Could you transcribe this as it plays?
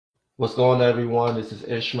What's going on, everyone? This is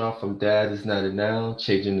Ishmael from Dad is Not a Noun,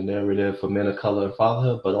 changing the narrative for men of color and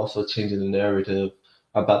fatherhood, but also changing the narrative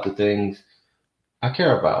about the things I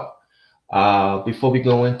care about. Before we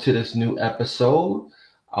go into this new episode,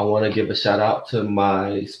 I want to give a shout out to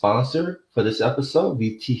my sponsor for this episode,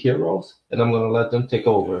 VT Heroes, and I'm going to let them take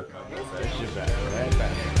over.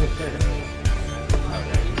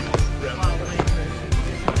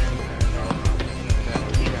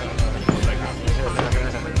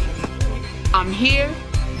 I'm here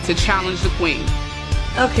to challenge the queen.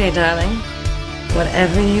 Okay, darling.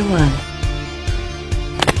 Whatever you want.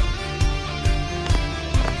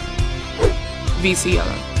 VC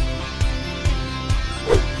Yellow.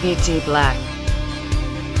 VT Black.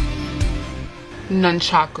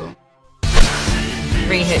 Nunchaku.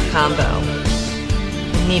 3-hit combo.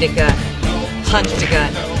 Need a gun. Punch the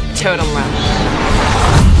gun. Totem run.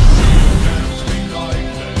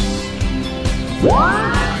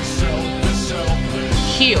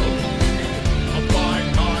 Heal.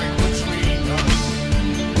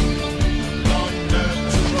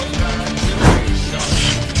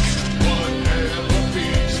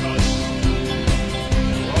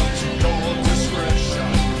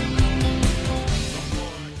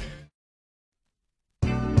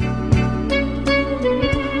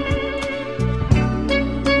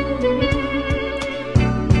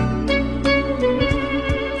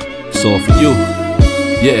 It's all for you.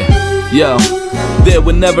 Yeah, yo. There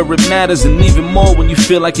whenever it matters, and even more when you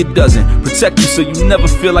feel like it doesn't. Protect you so you never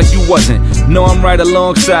feel like you wasn't. Know I'm right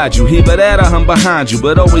alongside you. Either that or I'm behind you,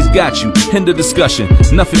 but always got you. End of discussion,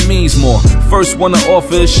 nothing means more. First one to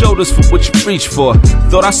offer is shoulders for what you reach for.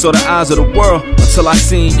 Thought I saw the eyes of the world until I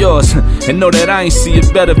seen yours. And know that I ain't see a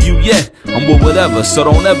better view yet. I'm with whatever, so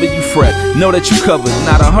don't ever you fret. Know that you covered,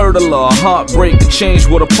 not a hurdle or a heartbreak to change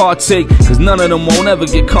what a partake. Cause none of them won't ever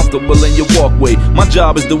get comfortable in your walkway. My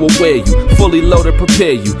job is to aware you, fully loaded,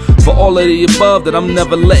 prepare you for all of the above that I'm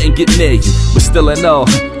never letting get near you. But still in all,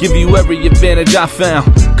 give you every advantage I found.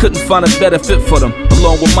 Couldn't find a better fit for them,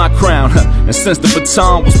 along with my crown. And since the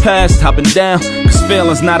baton was passed, I've been down. Cause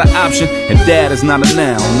failing's not an option, and dad is not a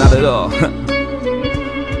noun, not at all.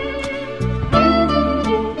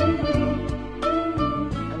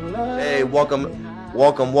 Hey,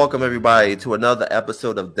 welcome everybody to another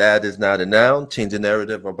episode of Dad is Not a Noun, changing the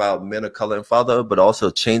narrative about men of color and fatherhood, but also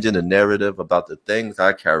changing the narrative about the things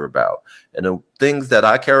I care about. And the things that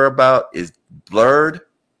I care about is blurred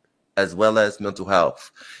as well as mental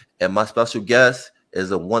health. And my special guest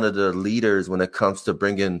is one of the leaders when it comes to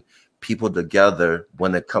bringing people together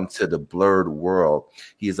when it comes to the blurred world.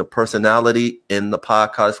 He is a personality in the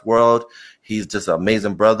podcast world. He's just an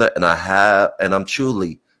amazing brother, and I'm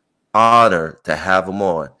truly honored to have him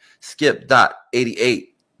on. Skip.88,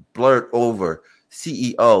 blurred over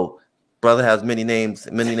CEO. Brother has many names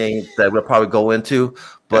that we'll probably go into,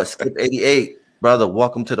 but Skip.88, brother,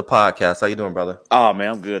 welcome to the podcast. How you doing, brother? Oh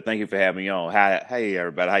man, I'm good. Thank you for having me on. Hey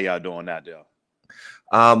everybody, how y'all doing out there?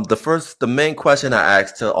 The main question I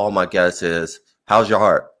ask to all my guests is, how's your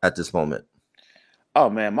heart at this moment? Oh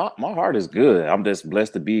man, my heart is good. I'm just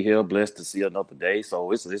blessed to be here, blessed to see another day. So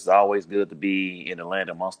it's always good to be in the land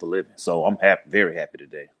amongst the living. So I'm happy, very happy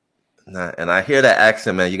today. And I hear that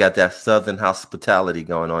accent, man. You got that Southern hospitality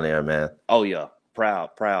going on there, man. Oh yeah,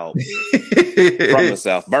 proud from the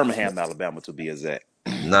South, Birmingham, Alabama, to be exact.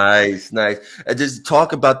 Nice. And just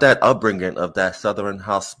talk about that upbringing of that Southern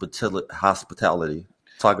hospitality.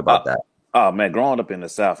 Talk about that. Oh man, growing up in the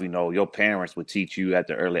South, your parents would teach you at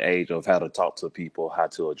the early age of how to talk to people, how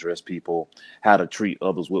to address people, how to treat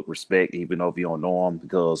others with respect, even though if you don't know them.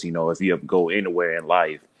 Because, if you ever go anywhere in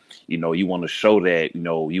life, you want to show that,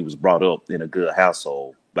 you was brought up in a good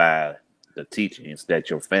household by the teachings that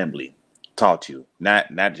your family taught you.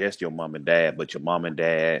 Not just your mom and dad, but your mom and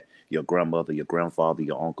dad, your grandmother, your grandfather,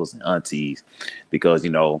 your uncles and aunties. Because,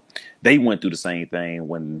 they went through the same thing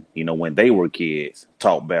when they were kids,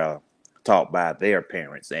 taught by their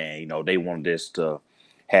parents, and they wanted us to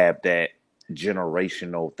have that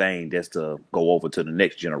generational thing just to go over to the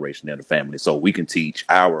next generation of the family, so we can teach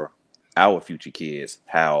our future kids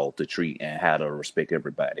how to treat and how to respect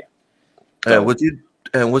everybody. So,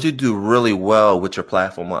 and what you do really well with your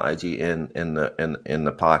platform on IG in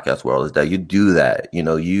the podcast world is that you do that.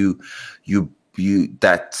 You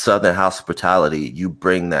that Southern hospitality, you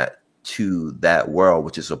bring that to that world,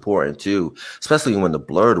 which is important too, especially when the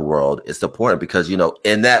blurred world is important because,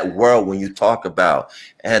 in that world, when you talk about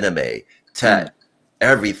anime, tech,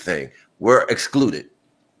 everything, we're excluded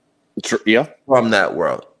from that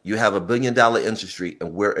world. You have $1 billion industry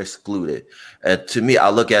and we're excluded. And to me, I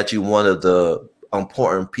look at you, one of the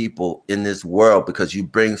important people in this world, because you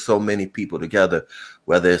bring so many people together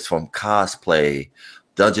whether it's from cosplay,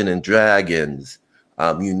 Dungeons and Dragons,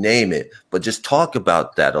 you name it. But just talk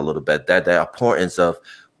about that a little bit, that the importance of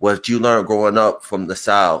what you learned growing up from the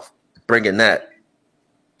South, bringing that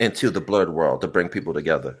into the Blerd world to bring people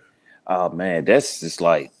together. Oh man, that's just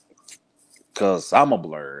like, because I'm a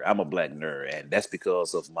Blerd, I'm a Black nerd, and that's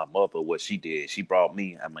because of my mother, what she did. She brought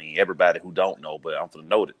me, I mean, everybody who don't know, but I'm gonna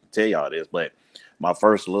know to tell y'all this, but my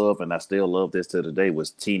first love, and I still love this to today, was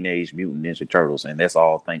Teenage Mutant Ninja Turtles, and that's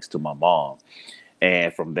all thanks to my mom.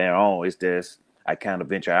 And from there on, it's just, I kind of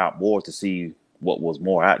venture out more to see what was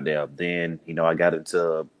more out there. Then, you know, I got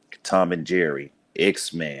into Tom and Jerry,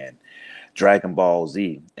 X-Men, Dragon Ball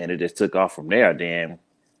Z, and it just took off from there. Then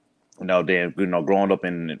growing up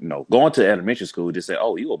in, going to elementary school, just say,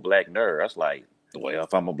 "Oh, you a Black nerd." I was like, well,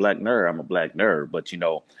 if I'm a Black nerd, I'm a Black nerd. But,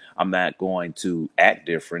 I'm not going to act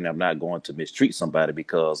different. I'm not going to mistreat somebody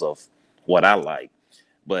because of what I like.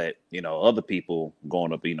 But, other people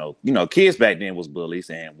growing up, kids back then was bullies,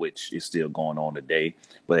 and which is still going on today.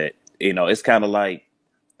 But, it's kind of like,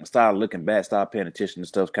 I started looking back, started paying attention to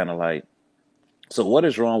stuff, kind of like, so what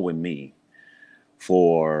is wrong with me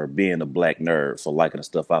for being a Black nerd, for liking the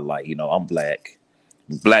stuff I like? I'm Black.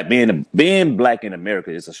 Being Black in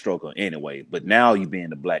America is a struggle anyway, but now you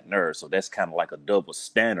being a Black nerd, so that's kind of like a double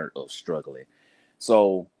standard of struggling.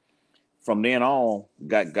 So from then on,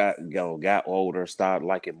 got older, started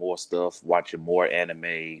liking more stuff, watching more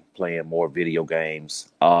anime, playing more video games.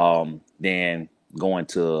 Then going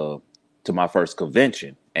to my first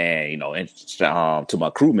convention, and to my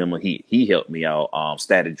crew member, he helped me out.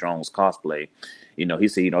 Static Drones Cosplay. He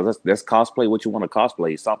said, let's cosplay what you want to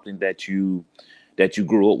cosplay, something that you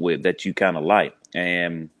grew up with, that you kind of like.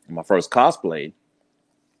 And my first cosplay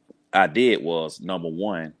I did was number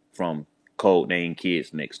one from Codename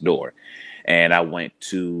Kids Next Door. And I went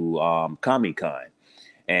to Comic-Con.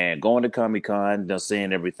 And going to Comic-Con,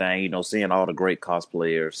 seeing everything, seeing all the great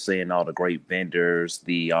cosplayers, seeing all the great vendors,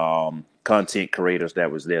 the content creators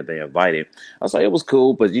that was there, they invited. I was like, it was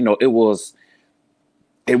cool, but it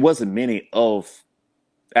wasn't many of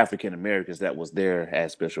African Americans that was there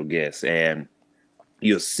as special guests. And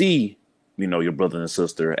you'll see, your brother and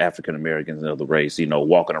sister, African Americans of the race,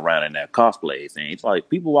 walking around in their cosplays. And it's like,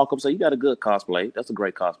 people walk up and say, you got a good cosplay. That's a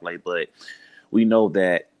great cosplay. But we know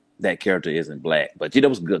that character isn't Black. But that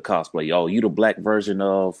was a good cosplay. Oh, you the Black version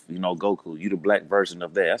of, Goku. You the Black version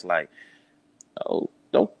of that. That's like, oh,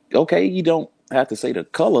 okay, you don't have to say the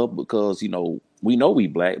color, because, we know we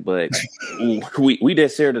Black, but we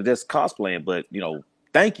just here to just cosplaying. But,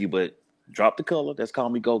 thank you, but drop the color. That's call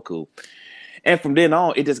me Goku. And from then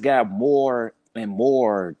on, it just got more and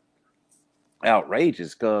more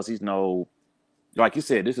outrageous, because like you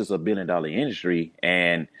said, this is a $1 billion industry,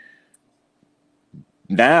 and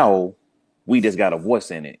now we just got a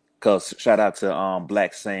voice in it. Because shout out to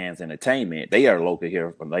Black Sands Entertainment. They are local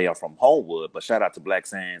here. They are from Homewood, but shout out to Black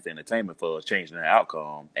Sands Entertainment for changing the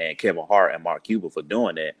outcome, and Kevin Hart and Mark Cuban for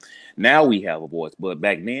doing that. Now we have a voice, but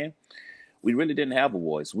back then we really didn't have a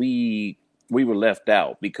voice. We were left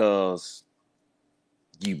out because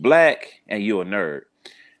you Black and you're a nerd.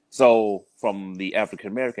 So from the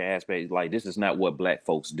African American aspect, like, this is not what Black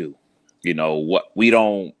folks do. What we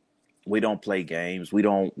don't play games. We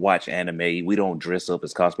don't watch anime. We don't dress up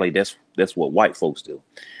as cosplay. That's what white folks do.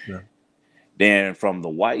 Yeah. Then from the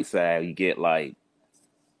white side, you get like,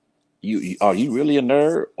 you are you really a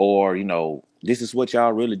nerd, or this is what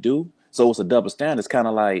y'all really do? So it's a double standard. It's kind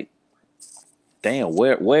of like, damn,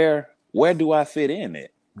 where do I fit in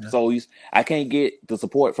it? Yeah. So I can't get the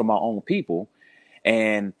support from my own people,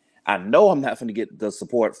 and I know I'm not going to get the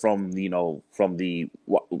support from the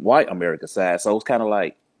white America side. So it's kind of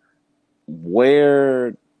like,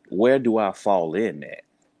 where do I fall in that?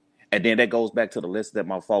 And then that goes back to the list that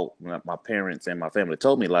my parents and my family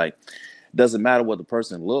told me, like, doesn't matter what the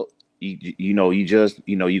person look, you just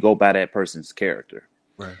you go by that person's character.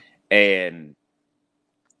 Right. And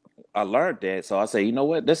I learned that, so I say, you know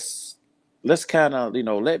what, let's kind of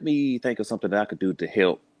let me think of something that I could do to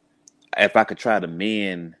help, if I could try to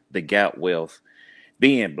mend the gap with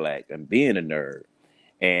being Black and being a nerd.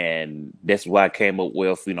 And that's why I came up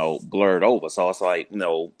with, Blerd Over. So it's like,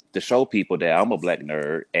 to show people that I'm a Black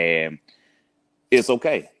nerd, and it's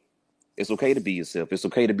okay. It's okay to be yourself. It's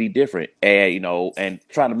okay to be different. And, and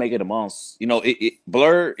trying to make it amongst,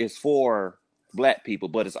 Blerd is for Black people,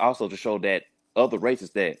 but it's also to show that other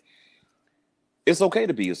races that it's okay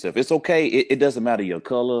to be yourself. It's okay. It doesn't matter your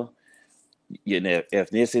color, your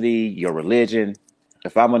ethnicity, your religion.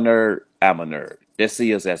 If I'm a nerd, I'm a nerd. Let's see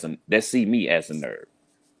me as a nerd.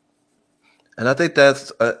 And I think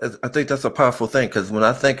that's a powerful thing, because when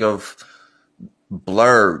I think of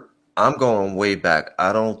Blerd, I'm going way back.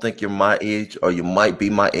 I don't think you're my age, or you might be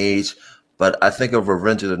my age, but I think of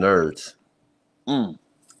Revenge of the Nerds Mm.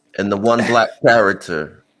 and the one black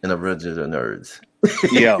character in Revenge of the Nerds.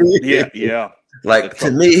 Yeah. Like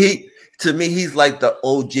to me, he's like the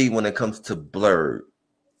OG when it comes to Blurred.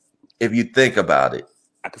 If you think about it,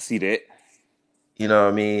 I can see that. you know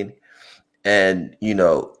what I mean. And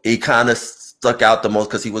he kind of stuck out the most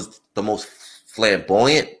because he was the most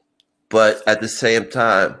flamboyant, but at the same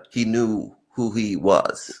time, he knew who he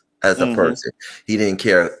was as a person. He didn't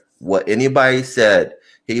care what anybody said.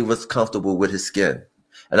 He was comfortable with his skin,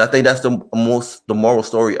 and I think that's the moral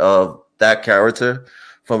story of that character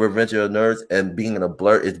from Revenge of the Nerds. And being in a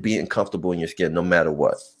Blur is being comfortable in your skin, no matter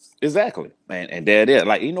what. Exactly, man. And there it is.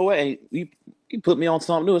 Like, you know what? Hey, you put me on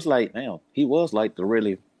something new. It's like, damn, he was like the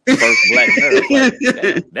really first black nerd. Like,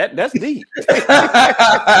 damn, that's deep.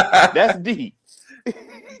 That's deep.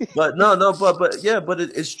 But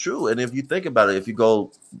it's true. And if you think about it, if you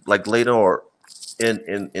go like later or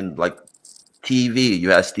in like TV,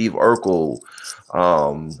 you had Steve Urkel,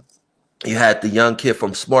 you had the young kid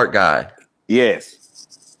from Smart Guy. Yes.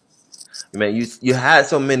 I mean, you had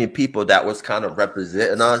so many people that was kind of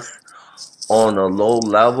representing us on a low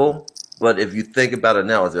level. But if you think about it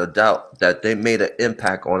now, there's a doubt that they made an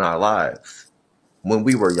impact on our lives when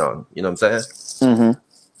we were young. You know what I'm saying? Mm-hmm.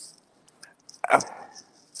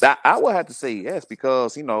 I would have to say yes,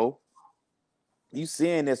 because you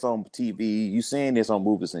seeing this on TV, you seeing this on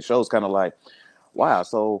movies and shows, kind of like, wow,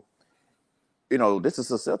 so this is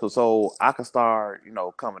successful, so I can start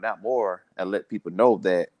coming out more and let people know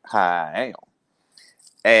that how I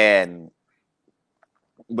am.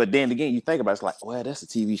 But then again, you think about it, it's like, well, that's a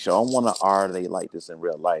TV show. I wonder, are they like this in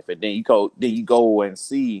real life? And then you go and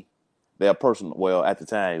see their person. Well, at the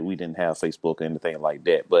time we didn't have Facebook or anything like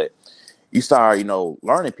that, but you start,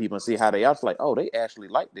 learning people and see how they are. It's like, oh, they actually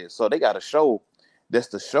like this. So they got a show that's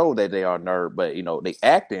to show that they are nerd, but they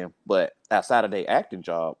acting, but outside of their acting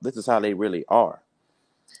job, this is how they really are.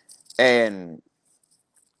 And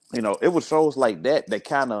it was shows like that that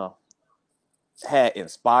kind of had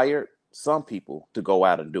inspired some people to go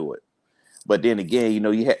out and do it. But then again,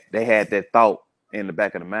 they had that thought in the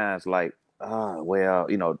back of the minds, like, well,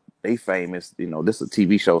 they famous, this is a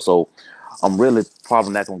TV show, so I'm really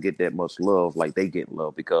probably not gonna get that much love like they get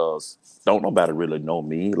love, because don't nobody really know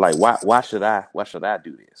me. Like, why should I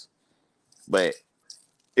do this? But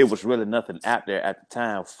it was really nothing out there at the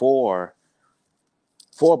time for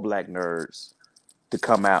black nerds to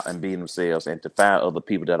come out and be themselves and to find other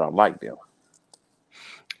people that are like them.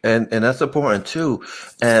 And that's important too.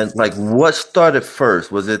 And like, what started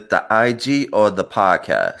first? Was it the IG or the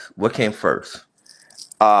podcast? What came first?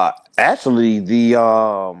 Actually, the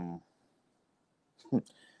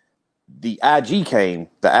IG came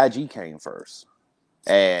first.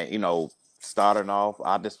 And starting off,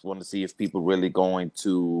 I just wanted to see if people really going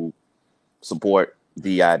to support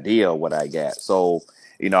the idea of what I got. So,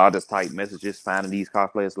 I just type messages, finding these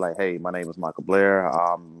cosplayers like, hey, my name is Michael Blair.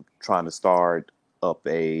 I'm trying to start up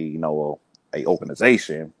a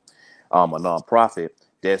organization, a nonprofit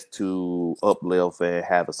that's to uplift and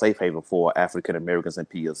have a safe haven for African Americans and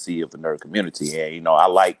POC of the nerd community. And I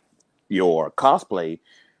like your cosplay.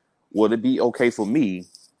 Would it be okay for me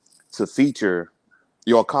to feature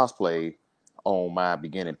your cosplay on my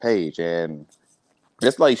beginning page? And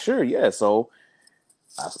it's like, sure, yeah. So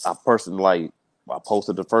I personally I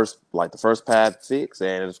posted the first pad 6,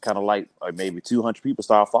 and it's kind of like maybe 200 people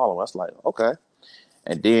start following. I was like, okay.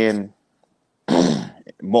 And then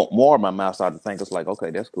more of my mouth started to think, it's like, okay,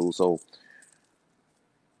 that's cool. So,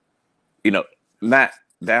 not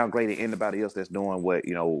downgrading anybody else that's doing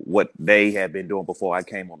what they had been doing before I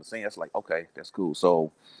came on the scene. It's like, okay, that's cool.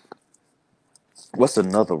 So what's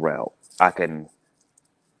another route I can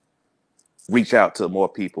reach out to more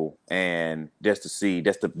people, and just to see,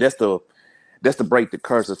 that's to break the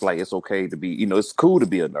curse. It's like, it's okay to be, it's cool to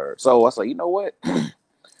be a nerd. So I was like, you know what?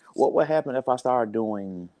 What would happen if I started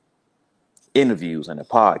doing interviews and a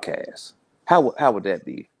podcast? How would that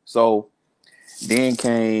be? So then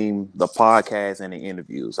came the podcast and the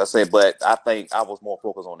interviews. I said, but I think I was more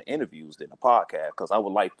focused on the interviews than the podcast, because I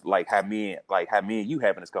would like have me and you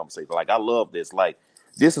having this conversation. Like, I love this. Like,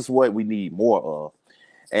 this is what we need more of.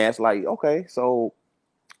 And it's like, okay, so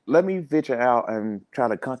let me venture out and try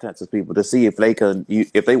to contact some people to see if they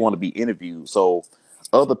want to be interviewed, so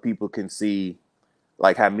other people can see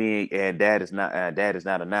like how me and Dad is not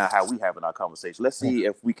and now how we having our conversation. Let's see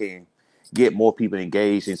if we can get more people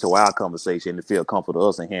engaged into our conversation to feel comfortable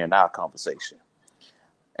us in hearing our conversation.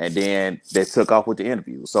 And then they took off with the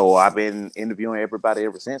interview. So I've been interviewing everybody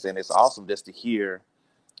ever since, and it's awesome just to hear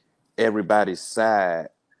everybody's side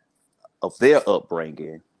of their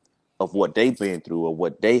upbringing, of what they've been through, or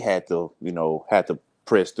what they had to, had to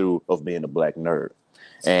press through of being a black nerd.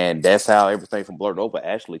 And that's how everything from Blurred Over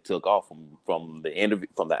actually took off from the interview,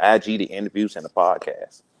 from the IG, the interviews, and the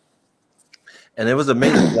podcast. And it was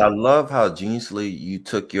amazing. I love how geniusly you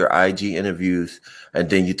took your IG interviews and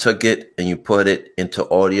then you took it and you put it into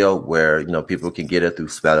audio where, people can get it through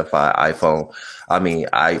Spotify, iPhone,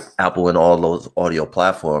 Apple and all those audio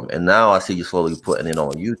platforms. And now I see you slowly putting it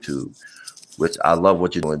on YouTube, which I love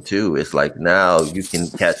what you're doing too. It's like now you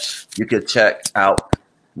can check out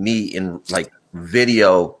me in like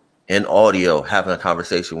video and audio having a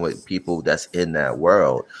conversation with people that's in that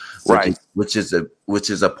world, which is an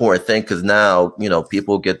important thing, because now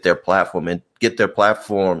people get their platform in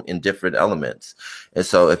different elements, and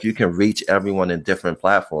so if you can reach everyone in different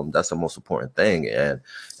platforms, that's the most important thing. And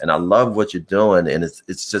I love what you're doing, and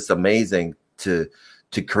it's just amazing to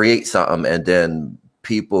create something and then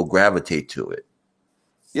people gravitate to it.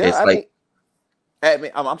 Yeah,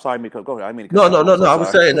 I'm sorry, Miko, go ahead. No. I was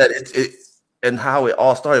saying that it and how it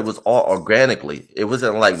all started was all organically. It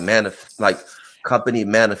wasn't like company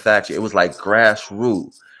manufactured. It was like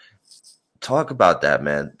grassroots. Talk about that,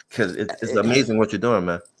 man, because it's amazing what you're doing,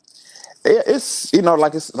 man. It's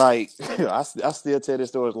I still tell this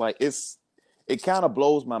story. It's like it kind of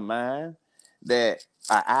blows my mind that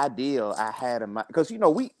an idea I had in mind, because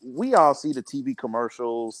we all see the TV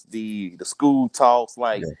commercials, the school talks,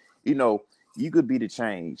 you could be the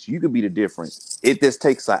change. You could be the difference. It just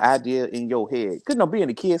takes an idea in your head. Because being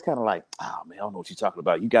a kid is kind of like, oh, man, I don't know what you're talking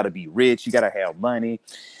about. You got to be rich. You got to have money.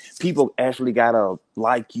 People actually got to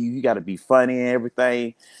like you. You got to be funny and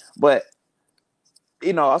everything. But,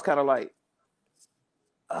 I was kind of like,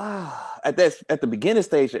 at the beginning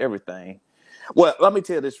stage of everything. Well, let me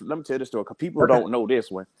tell this story, because people don't know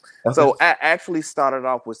this one. Okay. So I actually started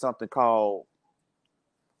off with something called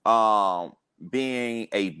being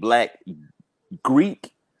a Black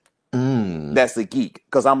Greek. That's a geek,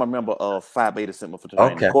 because I'm a member of Phi Beta Sigma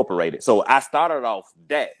Fraternity Incorporated. So I started off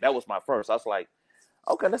that was my first. I was like,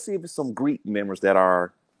 okay, let's see if it's some Greek members that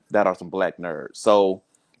are some Black nerds. So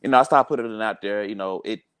I started putting it out there.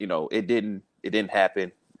 It didn't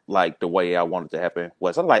happen like the way I wanted to happen.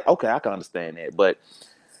 So I'm like, okay, I can understand that, but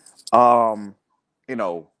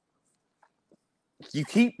you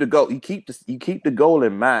keep the goal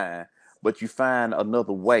in mind, but you find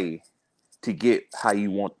another way to get how you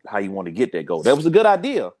want to get that goal. That was a good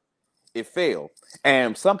idea. It failed.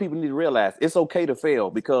 And some people need to realize it's okay to fail,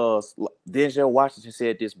 because Denzel Washington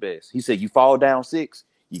said this best. He said, you fall down 6,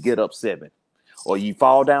 you get up 7. Or you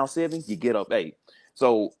fall down 7, you get up 8.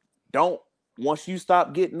 So once you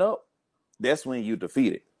stop getting up, that's when you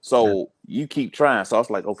defeat it. So you keep trying. So I was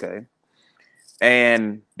like, okay.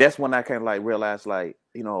 And that's when I kind of realized, the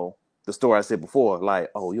story I said before,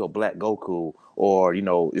 oh, you're a Black Goku, or,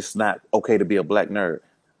 it's not okay to be a Black nerd.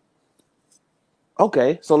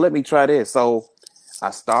 Okay, so let me try this. So I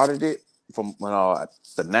started it from the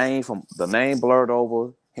name Blurred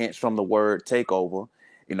Over, hence from the word takeover.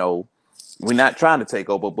 We're not trying to take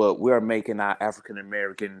over, but we're making our African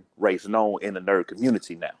American race known in the nerd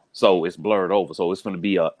community now. So it's Blurred Over. So it's going to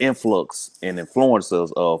be an influx and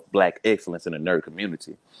influencers of Black excellence in the nerd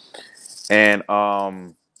community. And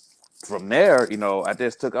from there, I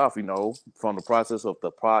just took off, from the process of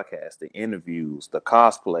the podcast, the interviews, the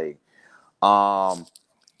cosplay,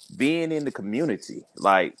 being in the community,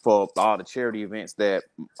 for all the charity events that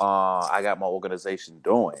I got my organization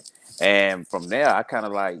doing. And from there, I kind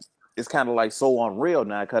of it's kind of so unreal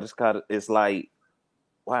now, because it's like,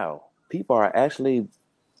 wow, people are actually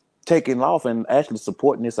taking off and actually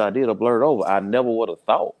supporting this idea of Blurred Over. I never would have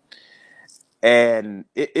thought. And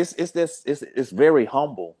it's very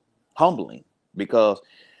humbling, because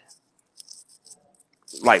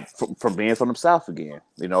from being from the South again,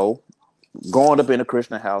 growing up in a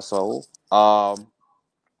Christian household,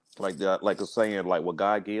 like a saying, what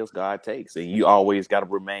God gives, God takes, and you always got to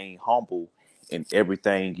remain humble in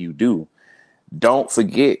everything you do. Don't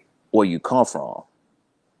forget where you come from,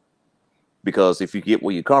 because if you get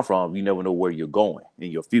where you come from, you never know where you're going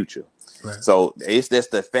in your future. Right. So that's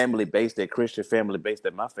the family base, that Christian family base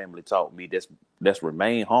that my family taught me. That's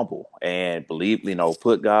remain humble and believe,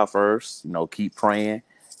 put God first, keep praying,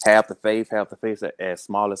 have the faith as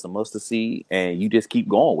small as a mustard seed, and you just keep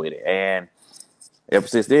going with it. And ever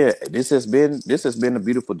since then, this has been a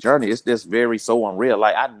beautiful journey. It's just so unreal.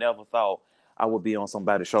 I never thought I would be on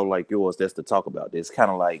somebody's show like yours just to talk about this.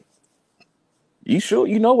 Kind of you sure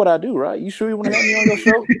you know what I do, right? You sure you want to have me on your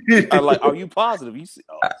show? Are you positive? You see,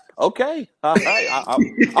 okay, all right.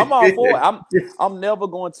 I'm all for it. I'm never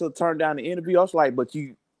going to turn down the interview. I was like, but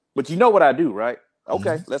you know what I do, right?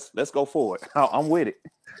 Okay, let's go for it. I'm with it.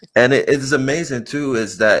 And it is amazing too,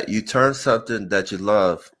 is that you turn something that you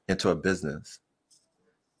love into a business.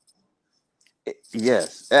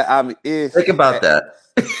 Yes, I mean, Think about that.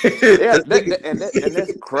 yeah, and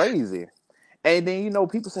that's crazy. And then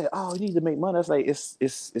people say, "Oh, you need to make money." It's like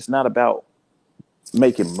it's not about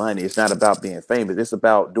making money. It's not about being famous. It's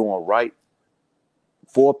about doing right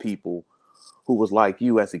for people who was like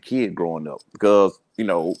you as a kid growing up. Because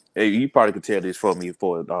you probably could tell this from me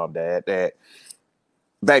for Dad, that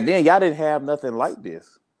back then y'all didn't have nothing like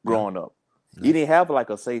this growing up. You didn't have like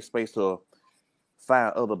a safe space to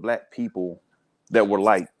find other Black people that were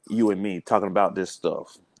like you and me talking about this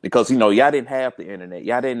stuff. Because y'all didn't have the internet.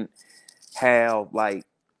 Y'all didn't have like.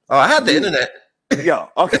 Oh, I had the internet. Yeah.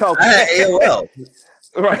 Okay. I had AOL.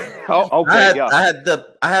 Right. Oh, okay.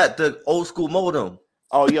 I had the old school modem.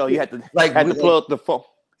 Oh, yeah. You had to to plug the phone.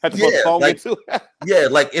 Had to plug the phone into. Yeah,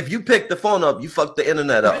 like if you pick the phone up, you fuck the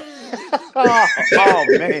internet up. oh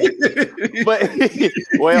man. But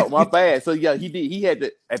well, my bad. So yeah, he did. He had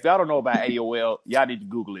to. If y'all don't know about AOL, y'all need to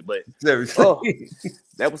Google it. But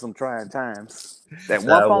that was some trying times. That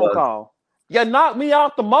one phone call. You knocked me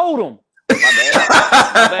off the modem. My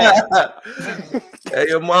bad. Hey,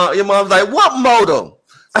 your mom's like, what modem?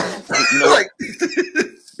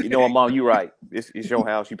 You know what, Mom? You right. It's your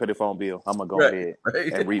house. You pay the phone bill. I'm gonna go ahead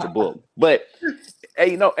and read the book. But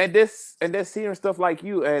hey, and this hearing stuff like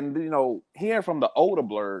you, and hearing from the older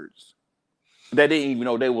blurs that didn't even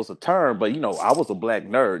know there was a term. But I was a Black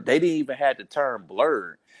nerd. They didn't even have the term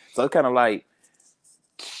blurred. So it's kind of like,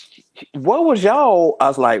 what was y'all? I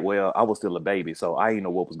was like, well, I was still a baby, so I didn't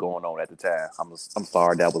know what was going on at the time. I'm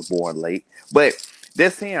sorry that I was born late. But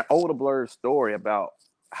this hearing older blurs story about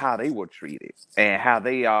how they were treated and how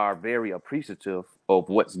they are very appreciative of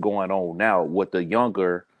what's going on now, what the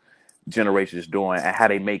younger generation is doing, and how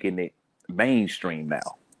they making it mainstream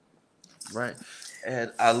now. Right.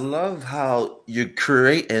 And I love how you're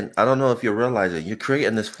creating, I don't know if you're realizing, you're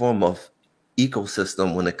creating this form of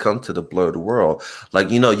ecosystem when it comes to the blurred world. Like,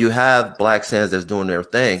 you have Black Sands that's doing their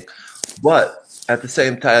thing, but at the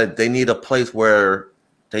same time, they need a place where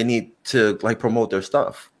they need to like promote their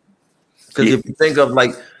stuff. Because if you think of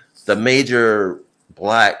like the major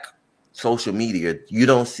Black social media, you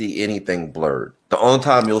don't see anything blurred. The only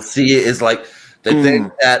time you'll see it is like the thing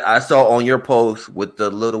that I saw on your post with the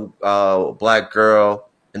little Black girl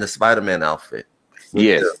in the Spider-Man outfit.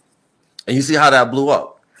 Yes. And you see how that blew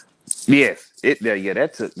up. Yes.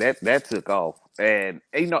 That took off. And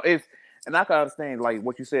and I can understand like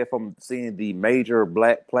what you said from seeing the major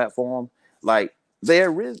Black platform. Like there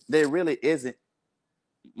really isn't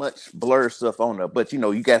much blurred stuff on there, but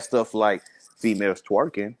you got stuff like females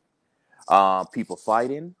twerking, people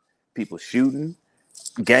fighting, people shooting,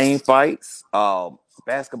 game fights,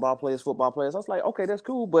 basketball players, football players. I was like, okay, that's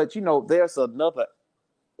cool, but there's another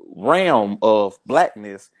realm of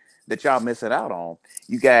Blackness that y'all missing out on.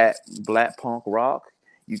 You got Black punk rock,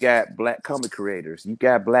 you got Black comic creators, you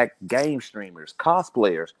got Black game streamers,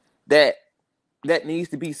 cosplayers. That needs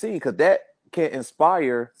to be seen, because that can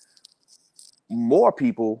inspire more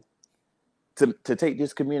people to take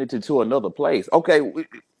this community to another place. Okay,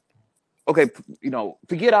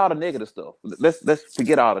 forget all the negative stuff. Let's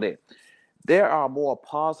forget all of that. There are more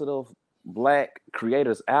positive Black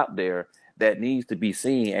creators out there that needs to be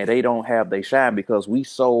seen, and they don't have they shine because we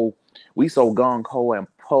so gung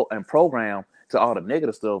ho and program to all the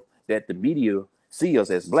negative stuff that the media see us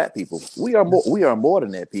as Black people. We are more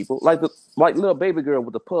than that, people. Like little baby girl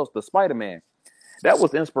with the puffs, the Spider-Man. That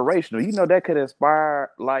was inspirational. That could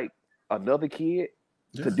inspire like another kid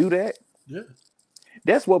to do that. Yeah.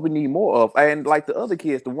 That's what we need more of. And like the other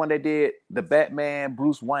kids, the one that did the Batman,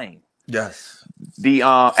 Bruce Wayne. Yes. The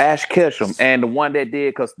Ash Ketchum, and the one that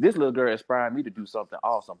did, because this little girl inspired me to do something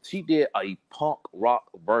awesome. She did a punk rock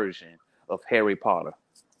version of Harry Potter.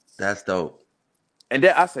 That's dope. And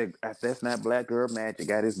that I said, that's not Black girl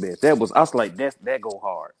magic at its best. I was like, that go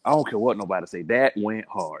hard. I don't care what nobody say. That went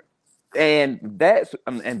hard. And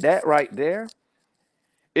that right there,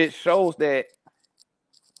 it shows that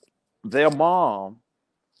their mom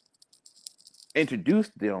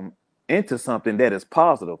introduced them into something that is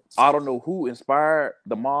positive. I don't know who inspired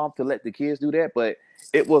the mom to let the kids do that, but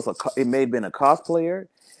it may have been a cosplayer,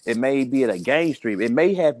 it may be a game stream, it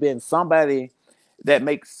may have been somebody that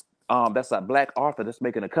makes that's a Black author that's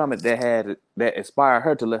making a comment that inspired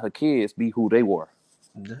her to let her kids be who they were.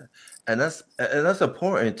 Yeah. And that's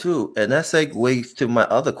important too. And that segues to my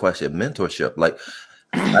other question, mentorship. Like,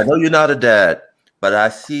 I know you're not a dad, but I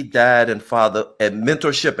see dad and father and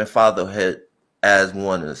mentorship and fatherhood as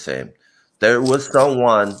one and the same. There was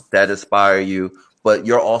someone that inspired you, but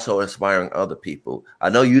you're also inspiring other people. I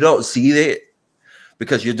know you don't see it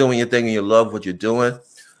because you're doing your thing and you love what you're doing.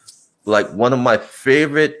 Like one of my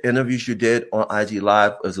favorite interviews you did on IG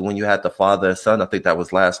Live was when you had the father and son. I think that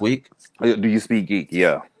was last week. Do you speak geek?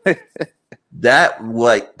 Yeah. That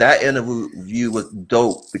interview was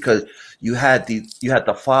dope because you had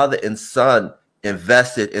the father and son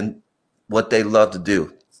invested in what they love to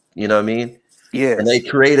do. You know what I mean? Yeah. And they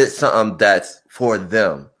created something that's for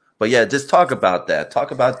them. But yeah, just talk about that. Talk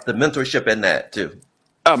about the mentorship in that too.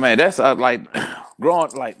 Oh man, that's like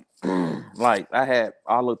growing like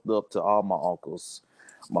I looked up to all my uncles,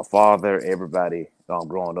 my father, everybody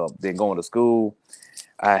growing up. Then going to school,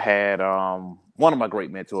 I had one of my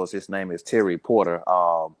great mentors. His name is Terry Porter.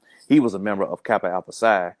 He was a member of Kappa Alpha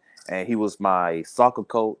Psi, and he was my soccer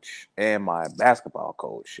coach and my basketball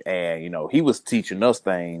coach. And he was teaching us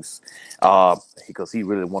things because he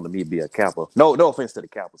really wanted me to be a Kappa. No offense to the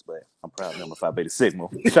Kappas, but I'm proud member of Phi Beta Sigma.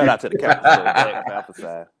 Shout out to the Kappas. Kappa Alpha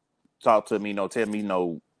Psi. Talk to me, tell me,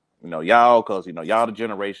 y'all, because y'all the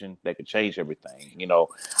generation that could change everything.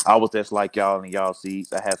 I was just like y'all in y'all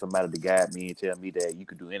seats. I had somebody to guide me and tell me that you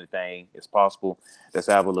could do anything. It's possible. Just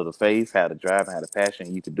have a little faith, have a drive, and have a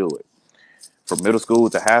passion. You could do it. From middle school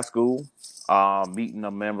to high school, meeting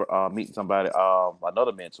somebody,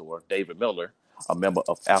 another mentor, David Miller, a member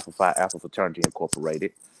of Alpha Phi Alpha Fraternity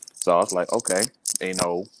Incorporated. So I was like, okay,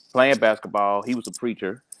 playing basketball. He was a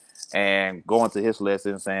preacher. And going to his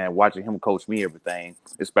lessons and watching him coach me, everything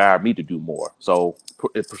inspired me to do more. So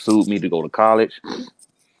it pursued me to go to college,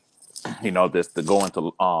 just to go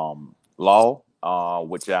into law,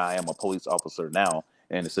 which I am a police officer now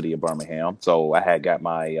in the city of Birmingham. So I had got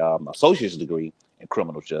my associate's degree in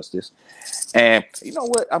criminal justice. And you know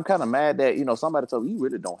what? I'm kind of mad that, somebody told me you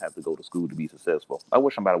really don't have to go to school to be successful. I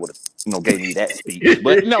wish somebody would have, gave me that speech.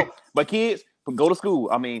 But but kids, go to school.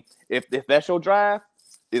 I mean, if that's your drive,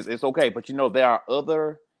 it's okay, but there are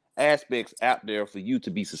other aspects out there for you to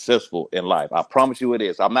be successful in life. I promise you it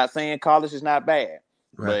is. I'm not saying college is not bad,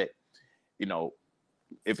 right. But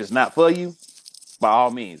if it's not for you, by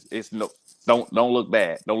all means, don't look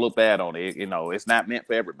bad. Don't look bad on it. It's not meant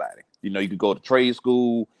for everybody. You could go to trade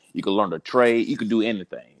school, you could learn a trade, you could do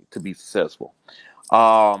anything to be successful.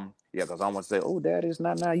 Yeah, because I want to say, oh, Dad, it's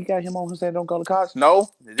not now. You got him on who said don't go to college? No.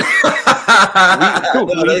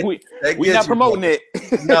 We're not promoting it.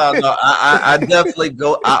 No, I definitely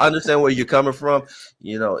go. I understand where you're coming from.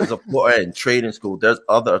 It's important. Trading school, there's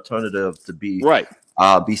other alternatives to be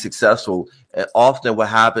be successful. And often what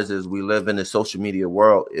happens is we live in the social media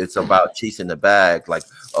world. It's about chasing the bag. Like,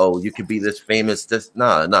 oh, you can be this famous.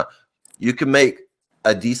 No. You can make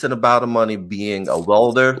a decent amount of money being a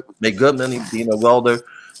welder, make good money being a welder.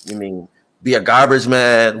 Be a garbage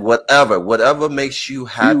man, whatever makes you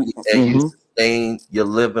happy and you sustain your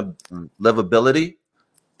livability.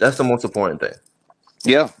 That's the most important thing.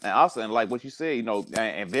 Yeah, and also, and like what you said,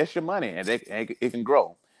 invest your money and it can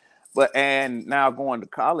grow. And now going to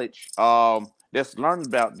college, just learning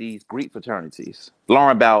about these Greek fraternities,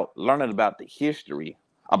 learning about the history,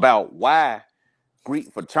 about why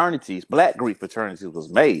Greek fraternities, Black Greek fraternities, was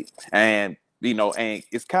made, and and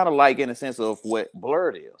it's kind of like in a sense of what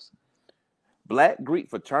Blerd is. Black Greek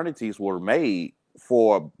fraternities were made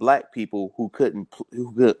for Black people who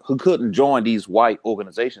couldn't join these white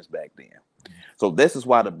organizations back then. So this is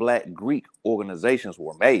why the Black Greek organizations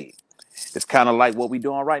were made. It's kind of like what we're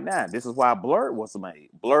doing right now. This is why Blerd was made.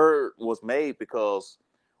 Blerd was made because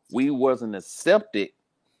we wasn't accepted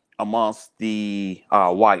amongst the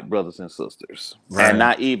white brothers and sisters, and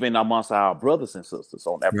not even amongst our brothers and sisters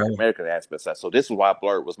on African American aspects. So this is why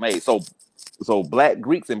Blerd was made. So Black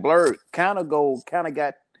Greeks and Blerd kind of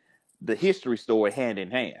got the history story hand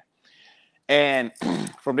in hand. And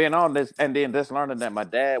from then on, just learning that my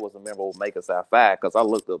dad was a member of Omega Psi Phi, because I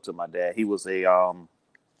looked up to my dad. He was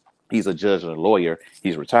he's a judge and a lawyer.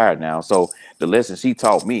 He's retired now. So the lessons he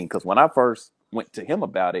taught me, because when I first went to him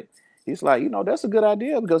about it, he's like, that's a good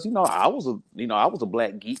idea, because I was a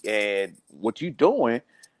Black geek, and what you doing,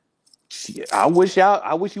 I wish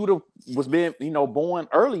you would have was been born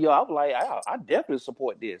earlier. I was like, I definitely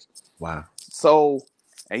support this. Wow. So,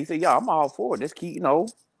 and he said, yeah, I'm all for it. Just keep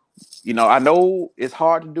I know it's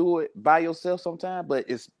hard to do it by yourself sometimes, but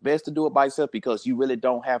it's best to do it by yourself, because you really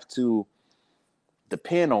don't have to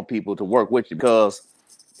depend on people to work with you. Because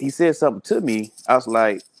he said something to me, I was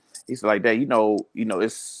like, he's like, Dad,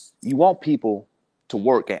 it's you want people to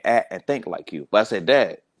work and act and think like you. But I said,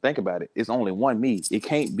 Dad, think about it. It's only one me. It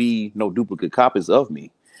can't be no duplicate copies of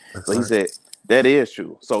me. So he said, that is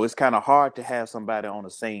true. So it's kind of hard to have somebody on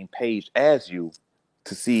the same page as you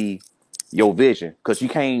to see your vision, because you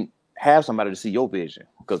can't have somebody to see your vision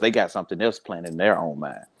because they got something else planned in their own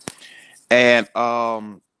mind. And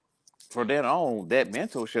from then on, that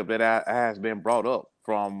mentorship that I has been brought up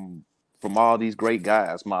from all these great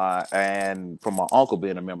guys, and from my uncle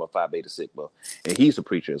being a member of Phi Beta Sigma, and he's a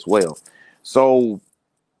preacher as well. So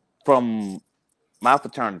from my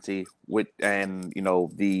fraternity and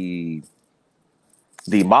the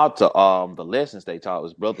motto, the lessons they taught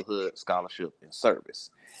was brotherhood, scholarship, and service.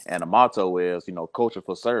 And the motto is, culture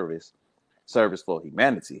for service, service for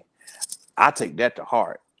humanity. I take that to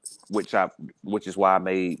heart, which is why I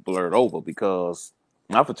made Blurred Over, because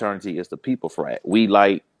my fraternity is the people frat. We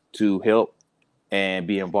like to help and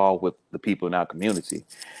be involved with the people in our community.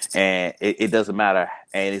 And it doesn't matter.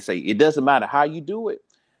 And it doesn't matter how you do it,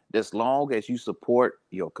 as long as you support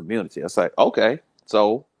your community. It's like, okay,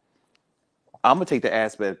 so I'm gonna take the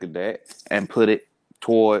aspect of that and put it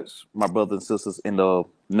towards my brothers and sisters in the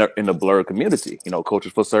Blurred community. Culture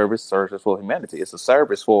for service, service for humanity. It's a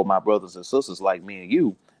service for my brothers and sisters like me and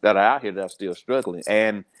you that are out here that are still struggling.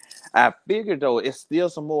 And I figured though, it's still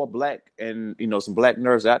some more black and some black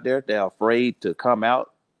nerds out there that are afraid to come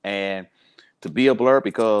out and to be a Blurred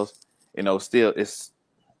because still it's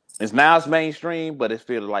now it's mainstream, but it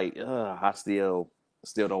feels like I still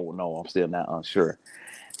don't know. I'm still not unsure.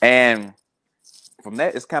 And from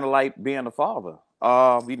that, it's kind of like being a father.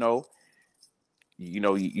 The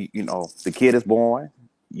kid is born.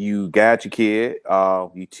 You guide your kid.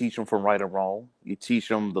 You teach them from right or wrong. You teach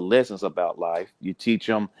them the lessons about life. You teach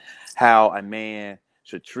them how a man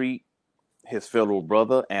should treat his fellow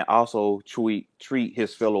brother and also treat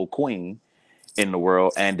his fellow queen in the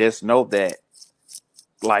world. And just know that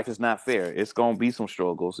life is not fair. It's going to be some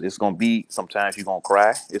struggles. It's going to be sometimes you're going to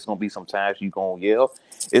cry. It's going to be sometimes you're going to yell.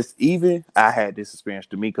 I had this experience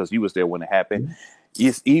to me because you was there when it happened.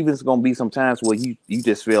 It's going to be sometimes where you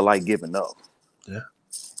just feel like giving up. Yeah.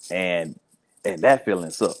 And that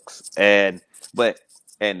feeling sucks. But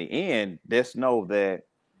in the end, just know that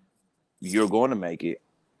you're going to make it.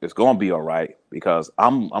 It's going to be all right because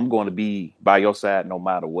I'm going to be by your side no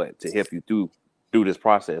matter what to help you through this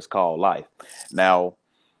process called life. Now,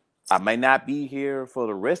 I may not be here for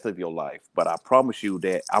the rest of your life, but I promise you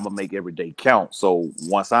that I'm gonna make every day count. So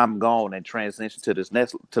once I'm gone and transition to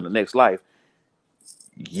the next life,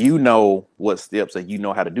 you know what steps and you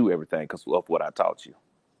know how to do everything because of what I taught you.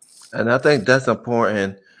 And I think that's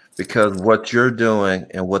important because what you're doing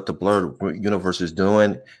and what the Blurred universe is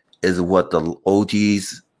doing is what the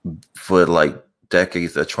OGs for like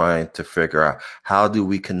decades are trying to figure out. How do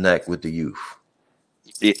we connect with the youth?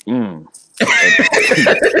 And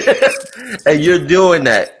you're doing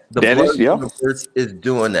that. The Blurred universe is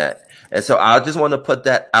doing that. And so I just want to put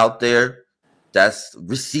that out there. That's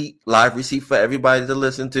live receipt for everybody to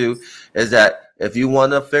listen to, is that if you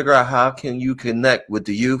want to figure out how can you connect with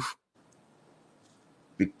the youth,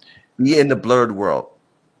 be in the Blurred world.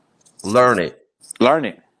 Learn it.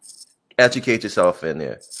 Educate yourself in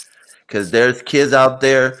there. Because there's kids out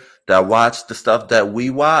there that watch the stuff that we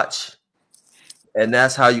watch. And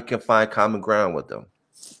that's how you can find common ground with them.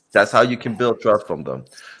 That's how you can build trust from them.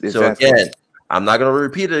 Exactly. So again, I'm not going to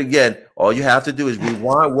repeat it again. All you have to do is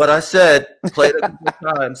rewind what I said, play it a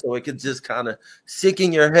couple times so it can just kind of sink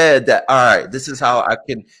in your head that, all right, this is how I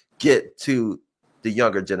can get to the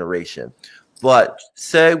younger generation. But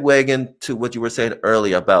segueing to what you were saying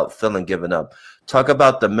earlier about feeling given up, talk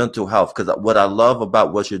about the mental health, because what I love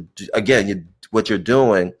about what you're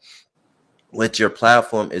doing with your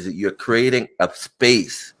platform is that you're creating a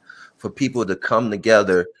space for people to come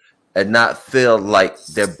together and not feel like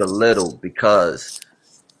they're belittled because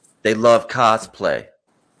they love cosplay.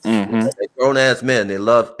 Mm-hmm. Grown-ass men, they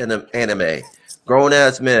love anime.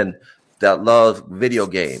 Grown-ass men that love video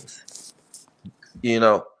games. We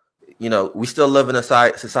still live in a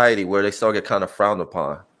society where they still get kind of frowned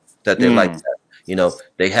upon, that they like that.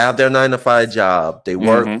 They have their 9-to-5 job. They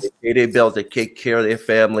work, they pay their bills, they take care of their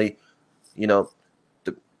family. They're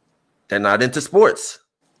not into sports.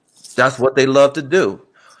 That's what they love to do.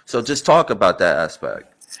 So just talk about that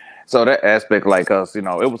aspect. So that aspect, like us, it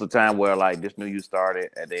was a time where like this new year started,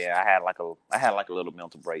 and then I had like a little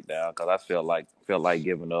mental breakdown because I felt like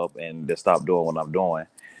giving up and just stop doing what I'm doing,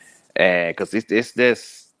 and because it's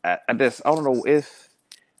this, I don't know, it's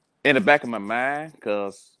in the back of my mind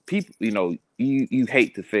because people, you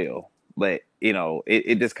hate to fail, but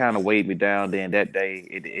it just kind of weighed me down. Then that day,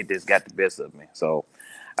 it just got the best of me. So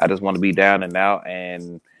I just want to be down and out,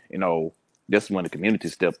 and just when the community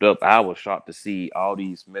stepped up, I was shocked to see all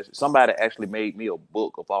these messages. Somebody actually made me a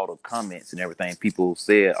book of all the comments and everything people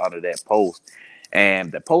said under that post.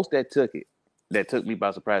 And the post that took it that took me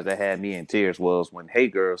by surprise, that had me in tears, was when Hey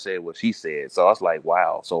Girl said what she said. So I was like,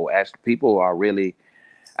 wow. So actually, people are really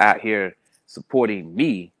out here supporting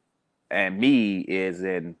me, and me is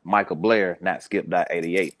in Michael Blair, not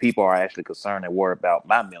Skip.88. People are actually concerned and worried about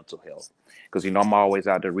my mental health, because I'm always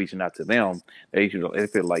out there reaching out to them. They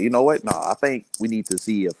feel like, you know what? No, I think we need to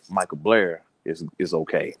see if Michael Blair is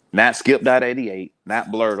okay. Not Skip.88,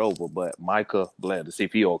 not Blurred Over, but Michael Blair, to see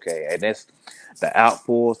if he okay. And that's the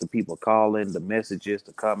outpours, the people calling, the messages,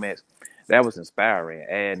 the comments. That was inspiring.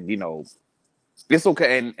 And it's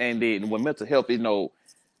okay. And then when mental health,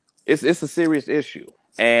 it's a serious issue.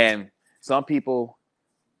 And some people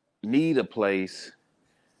need a place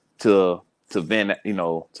to vent,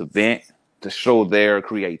 to show their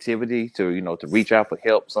creativity, to reach out for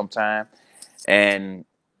help sometime. And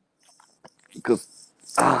because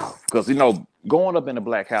growing up in a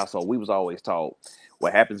black household, we was always taught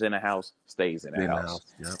what happens in the house stays in the house.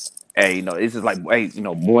 Yep. And it's just like, hey,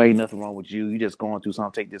 boy, ain't nothing wrong with you. You just going through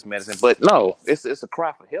something, take this medicine. But no, it's a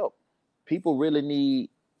cry for help. People really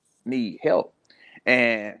need help.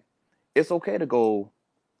 And it's okay to go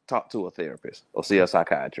talk to a therapist or see a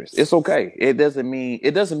psychiatrist. It's okay. It doesn't mean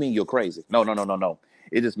you're crazy. No.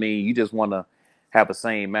 It just means you just want to have a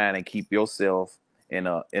sane mind and keep yourself in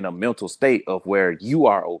a mental state of where you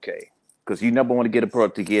are okay. Because you never want to get a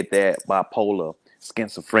product to get that bipolar,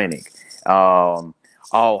 schizophrenic,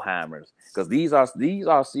 Alzheimer's. Because these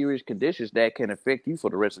are serious conditions that can affect you for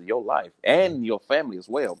the rest of your life and your family as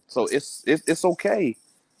well. So it's okay.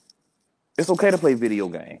 It's okay to play video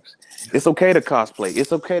games. It's okay to cosplay.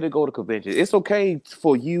 It's okay to go to conventions. It's okay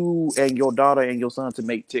for you and your daughter and your son to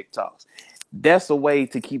make TikToks. That's a way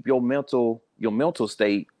to keep your mental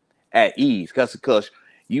state at ease, because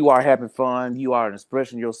you are having fun, you are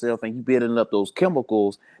expressing yourself, and you building up those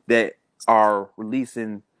chemicals that are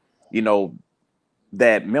releasing,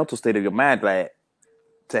 that mental state of your mind, that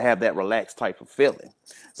to have that relaxed type of feeling.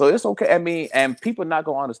 So it's okay. I mean, and people not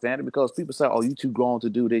gonna understand it, because people say, "Oh, you too grown to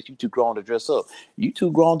do this. You too grown to dress up. You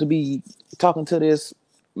too grown to be talking to this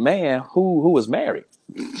man who is married."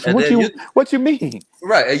 What you mean?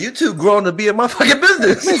 Right, and you too grown to be in my fucking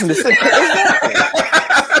business. Exactly.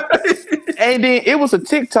 And then it was a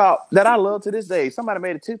TikTok that I love to this day. Somebody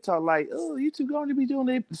made a TikTok like, "Oh, you too grown to be doing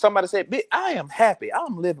it." Somebody said, "Bitch, I am happy.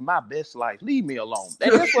 I'm living my best life. Leave me alone."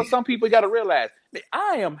 And that's what some people got to realize.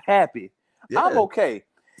 I am happy. Yeah. I'm okay.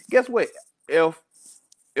 Guess what?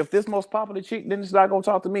 If this most popular chick then is not gonna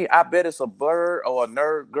talk to me, I bet it's a bird or a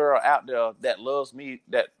nerd girl out there that loves me,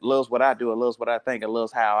 that loves what I do, and loves what I think, and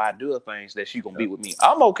loves how I do things, that she gonna be with me.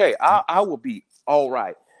 I'm okay. I will be all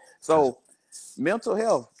right. So mental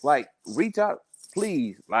health, like, reach out,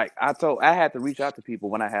 please. Like I had to reach out to people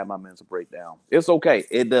when I had my mental breakdown. It's okay.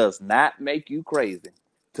 It does not make you crazy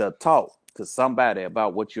to talk to somebody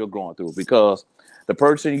about what you're going through, because the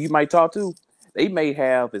person you might talk to, they may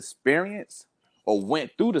have experience or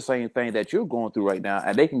went through the same thing that you're going through right now,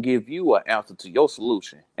 and they can give you an answer to your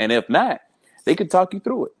solution. And if not, they can talk you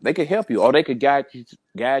through it. They can help you, or they could guide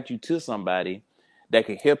you to somebody that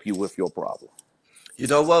can help you with your problem. You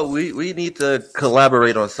know what? We need to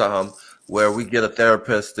collaborate on something where we get a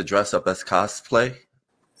therapist to dress up as cosplay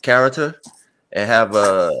character and have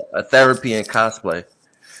a therapy in cosplay.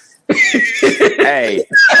 Hey,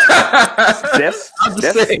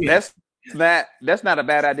 that's not a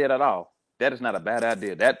bad idea at all. That is not a bad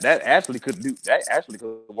idea. That actually could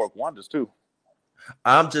work wonders too.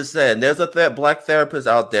 I'm just saying, there's a black therapist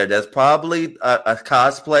out there that's probably a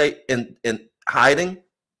cosplay in hiding.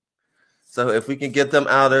 So if we can get them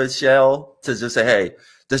out of the shell to just say, "Hey,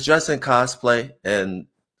 just dress in cosplay and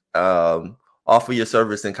offer your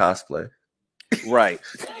service in cosplay." Right.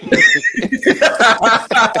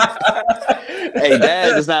 Hey,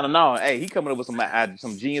 Dad is not a no. Hey, he coming up with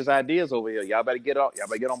some genius ideas over here. Y'all better get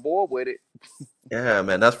on board with it. Yeah,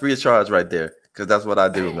 man, that's free of charge right there, because that's what I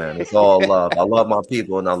do, man. It's all love. I love my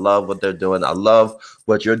people, and I love what they're doing. I love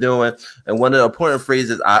what you're doing. And one of the important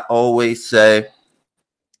phrases I always say,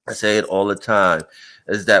 I say it all the time,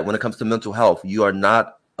 is that when it comes to mental health, you are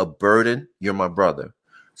not a burden. You're my brother.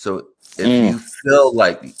 So if you feel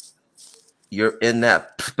like you're in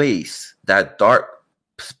that space, that dark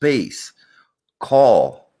space,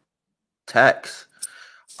 call, text.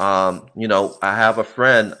 I have a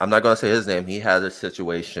friend, I'm not going to say his name. He had a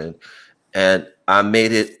situation, and I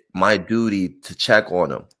made it my duty to check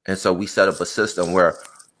on him. And so we set up a system where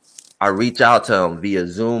I reach out to him via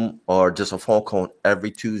Zoom or just a phone call every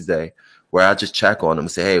Tuesday, where I just check on him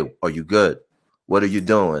and say, "Hey, are you good? What are you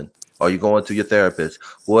doing? Are you going to your therapist?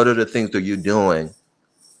 What are the things that you're doing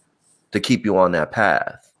to keep you on that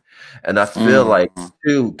path?" And I feel like,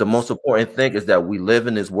 too, the most important thing is that we live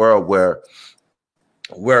in this world where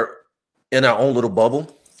we're in our own little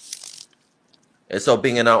bubble. And so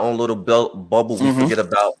being in our own little bubble, we forget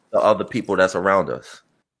about the other people that's around us.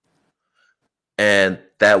 And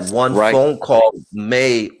that one phone call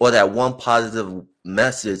or that one positive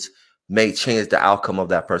message may change the outcome of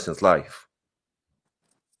that person's life.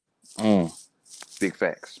 Big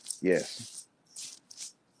facts. Yes.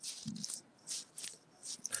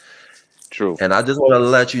 True. And I just want to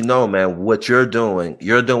let you know, man, what you're doing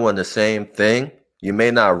the same thing. You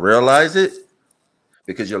may not realize it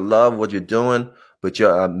because you love what you're doing, but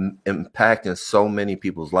you're impacting so many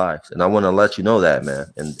people's lives. And I want to let you know that, man.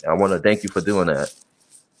 And I want to thank you for doing that.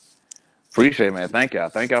 Appreciate it, man. Thank y'all.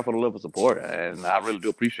 Thank y'all for the love of support. And I really do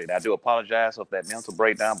appreciate it. I do apologize for that mental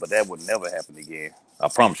breakdown, but that would never happen again. I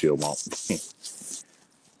promise you it won't.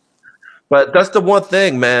 But that's the one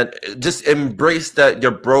thing, man. Just embrace that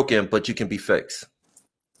you're broken, but you can be fixed.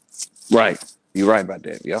 Right. You're right about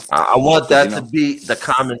that. Yeah. I want that to be the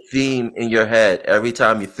common theme in your head every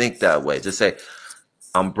time you think that way. Just say,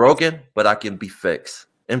 I'm broken, but I can be fixed.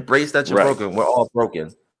 Embrace that you're broken. We're all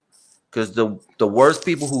broken. Because the worst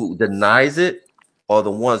people who denies it are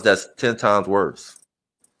the ones that's 10 times worse.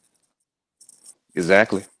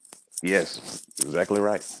 Exactly. Yes. Exactly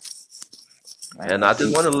right. And I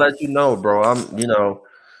just want to let you know, bro,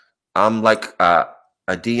 I'm like a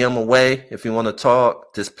DM away. If you want to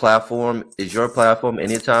talk, this platform is your platform.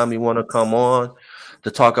 Anytime you want to come on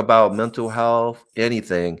to talk about mental health,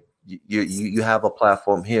 anything, you have a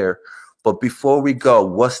platform here. But before we go,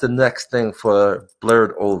 what's the next thing for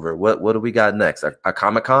Blurred Over? What do we got next? A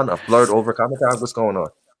Comic-Con? A Blurred Over Comic-Con? What's going on?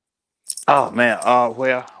 Oh man,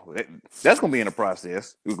 well, that's gonna be in the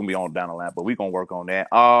process. We're gonna be on down the line, but we're gonna work on that.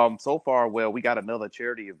 So far, well, we got another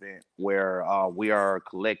charity event where we are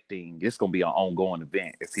collecting. It's gonna be an ongoing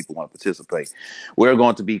event if people want to participate. We're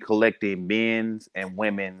going to be collecting men's and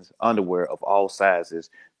women's underwear of all sizes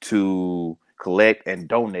to collect and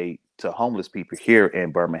donate to homeless people here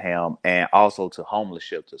in Birmingham and also to homeless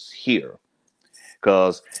shelters here.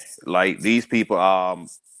 Because like these people,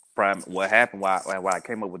 what happened why I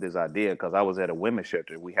came up with this idea, because I was at a women's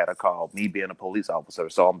shelter. We had a call, me being a police officer.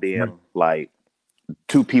 So I'm being like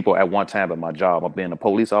two people at one time at my job. I'm being a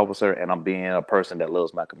police officer and I'm being a person that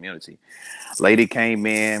loves my community. Lady came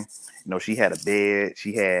in, she had a bed,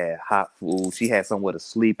 she had hot food, she had somewhere to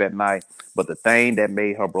sleep at night. But the thing that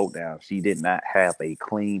made her broke down, she did not have a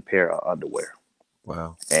clean pair of underwear.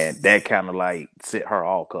 Wow. And that kind of like set her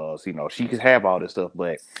off, because she could have all this stuff,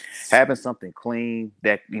 but having something clean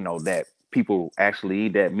that that people actually,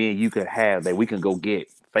 that me and you could have, that we can go get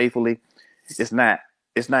faithfully, it's not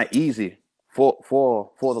easy for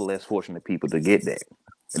the less fortunate people to get that.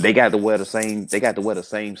 They got to wear the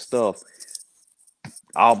same stuff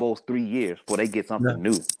almost 3 years before they get something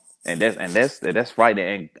new. And that's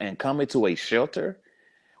frightening. And coming to a shelter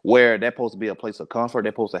where that's supposed to be a place of comfort,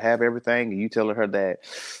 they're supposed to have everything, and you telling her that,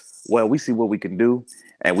 well, we see what we can do,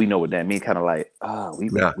 and we know what that means. Kind of like,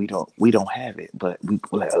 we don't have it, but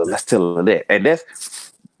let's tell her that, and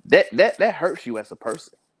that hurts you as a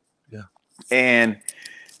person. Yeah, and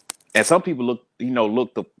some people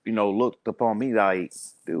looked upon me like,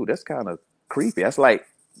 dude, that's kind of creepy. That's like,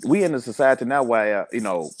 we in a society now where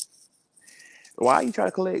why you try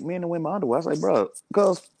to collect men and women underwear? I was like, bro,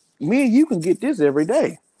 because me and you can get this every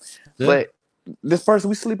day. Yeah. But this person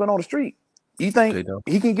we sleeping on the street, you think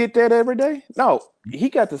he can get that every day? No, he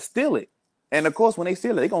got to steal it. And of course, when they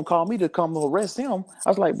steal it, they're going to call me to come arrest him. I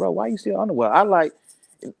was like, bro, why you steal underwear? I like,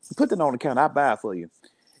 put that on the counter, I buy it for you.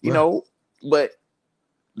 You know, but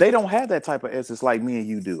they don't have that type of essence like me and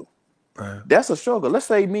you do. Right. That's a struggle. Let's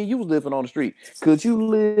say me and you was living on the street. Could you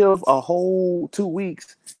live a whole 2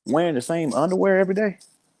 weeks wearing the same underwear every day?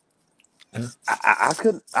 Yeah.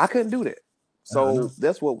 I couldn't do that. So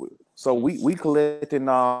that's what we collecting.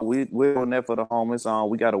 We're on there for the homeless.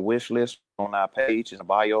 We got a wish list on our page in the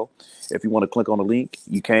bio. If you want to click on the link,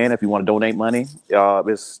 you can. If you want to donate money,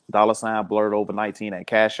 it's $ Blurred Over 19 at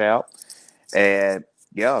Cash Out. And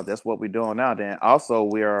yeah, that's what we're doing now. Then also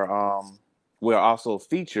we're also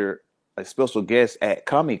featured a special guest at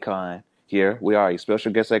Comic-Con here. We are a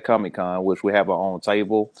special guest at Comic-Con, which we have our own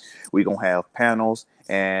table. We're going to have panels.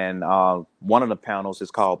 And one of the panels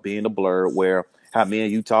is called Being a Blurred, where how me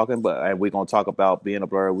and you talking, and we're going to talk about being a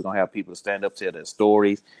blurred. We're going to have people stand up, tell their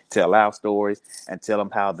stories, tell our stories, and tell them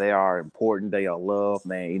how they are important, they are loved.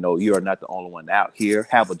 Man, you are not the only one out here.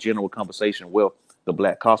 Have a general conversation with the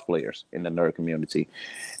Black cosplayers in the nerd community.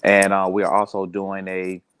 And we are also doing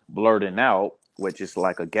a Blurreding Out, which is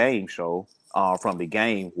like a game show from the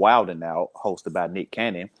game Wild 'N Out, hosted by Nick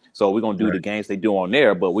Cannon. So we're going to do the games they do on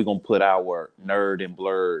there, but we're going to put our nerd and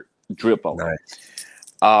blurred drip on it.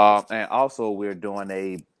 And also we're doing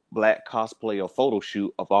a black cosplayer photo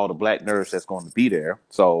shoot of all the black nerds that's going to be there.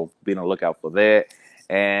 So be on the lookout for that.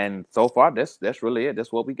 And so far, that's really it.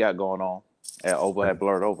 That's what we got going on over at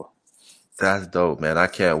Blurred Over. That's dope, man. I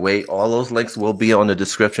can't wait. All those links will be on the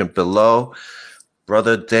description below.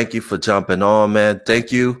 Brother, thank you for jumping on, man.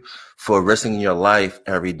 Thank you for risking your life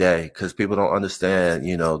every day, because people don't understand,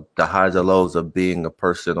 you know, the highs and lows of being a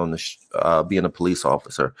person on the being a police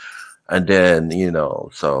officer. And then, you know,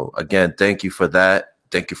 so again, thank you for that.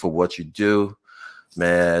 Thank you for what you do,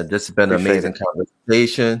 man. This has been an amazing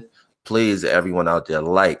conversation. Please, everyone out there,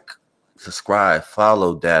 like, subscribe,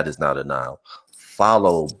 follow Dad Is Not a Noun.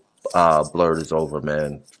 Follow Blurred Is Over,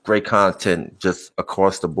 man. Great content just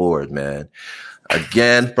across the board, man.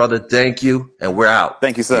 Again, brother, thank you, and we're out.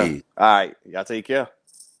 Thank you, sir. Peace. All right, y'all take care.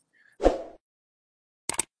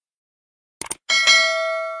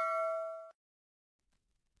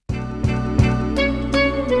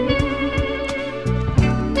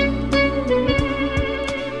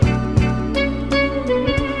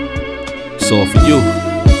 It's all for you.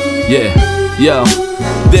 Yeah, yo.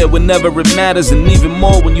 There whenever it matters, and even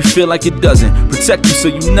more when you feel like it doesn't. Protect you so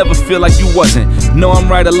you never feel like you wasn't. Know I'm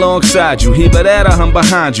right alongside you. Here but that I'm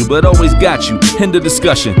behind you, but always got you. End of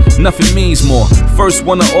discussion, nothing means more. First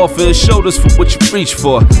one to offer is shoulders for what you reach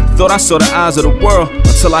for. Thought I saw the eyes of the world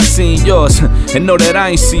until I seen yours. And know that I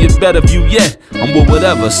ain't see a better view yet. I'm with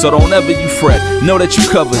whatever, so don't ever you fret. Know that you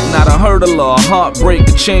covered, not a hurdle or a heartbreak.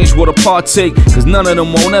 A change what a partake, cause none of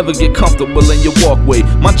them won't ever get comfortable in your walkway.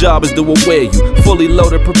 My job is to aware you, fully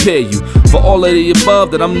loaded, prepare you for all of the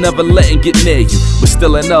above that I'm never letting get near you. But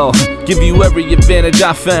still in all, give you every advantage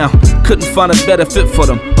I found. Couldn't find a better fit for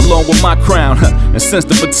them, along with my crown. And since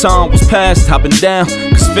the baton was passed, I've been down,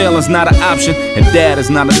 cause failing's not an option, and dad is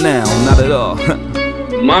not a noun, not at all.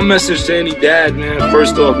 My message to any dad, man,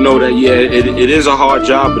 first off, know that, yeah, it is a hard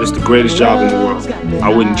job, but it's the greatest job in the world.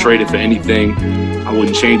 I wouldn't trade it for anything. I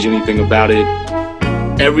wouldn't change anything about it.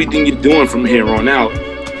 Everything you're doing from here on out,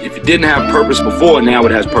 if it didn't have purpose before, now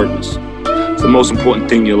it has purpose. It's the most important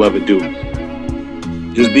thing you'll ever do.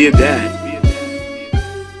 Just be a dad.